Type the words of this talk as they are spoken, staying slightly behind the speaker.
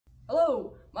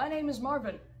Hello, my name is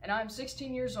Marvin, and I'm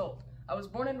 16 years old. I was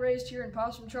born and raised here in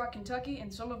Possum Trot, Kentucky,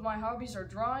 and some of my hobbies are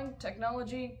drawing,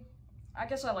 technology. I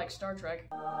guess I like Star Trek.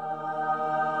 One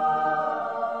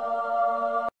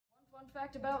fun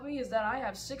fact about me is that I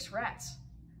have 6 rats.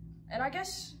 And I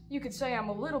guess you could say I'm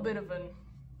a little bit of an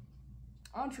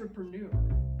entrepreneur.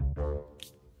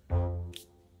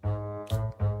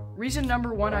 Reason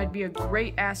number 1, I'd be a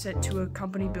great asset to a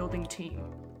company building team.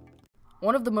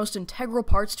 One of the most integral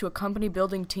parts to a company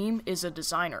building team is a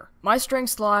designer. My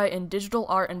strengths lie in digital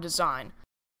art and design.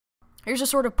 Here's a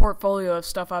sort of portfolio of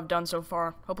stuff I've done so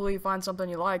far. Hopefully you find something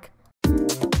you like.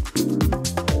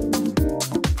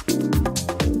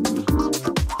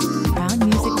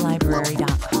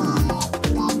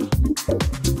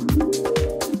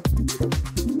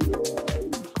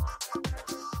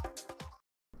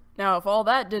 Now, if all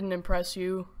that didn't impress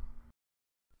you...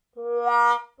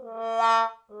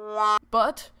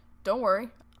 But, don't worry,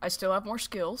 I still have more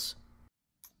skills.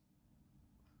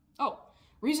 Oh,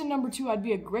 reason number 2, I'd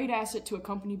be a great asset to a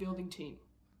company building team.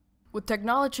 With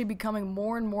technology becoming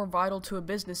more and more vital to a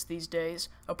business these days,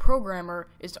 a programmer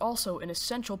is also an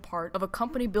essential part of a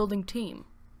company building team.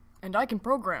 And I can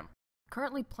program.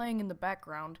 Currently playing in the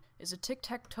background is a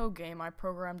tic-tac-toe game I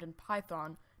programmed in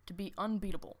Python to be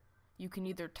unbeatable. You can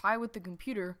either tie with the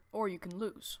computer, or you can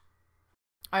lose.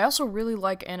 I also really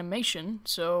like animation,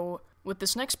 so with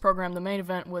this next program the main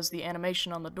event was the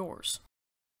animation on the doors.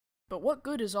 But what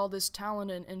good is all this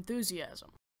talent and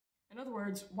enthusiasm? In other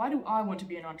words, why do I want to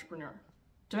be an entrepreneur?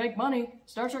 To make money,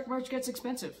 Star Trek merch gets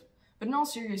expensive. But in all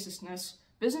seriousness,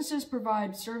 businesses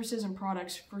provide services and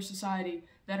products for society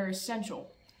that are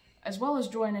essential, as well as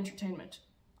joy and entertainment.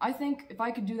 I think if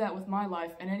I could do that with my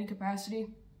life in any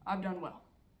capacity, I've done well.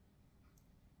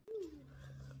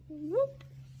 Whoop.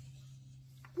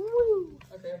 Woo.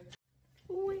 Okay.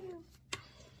 Woo.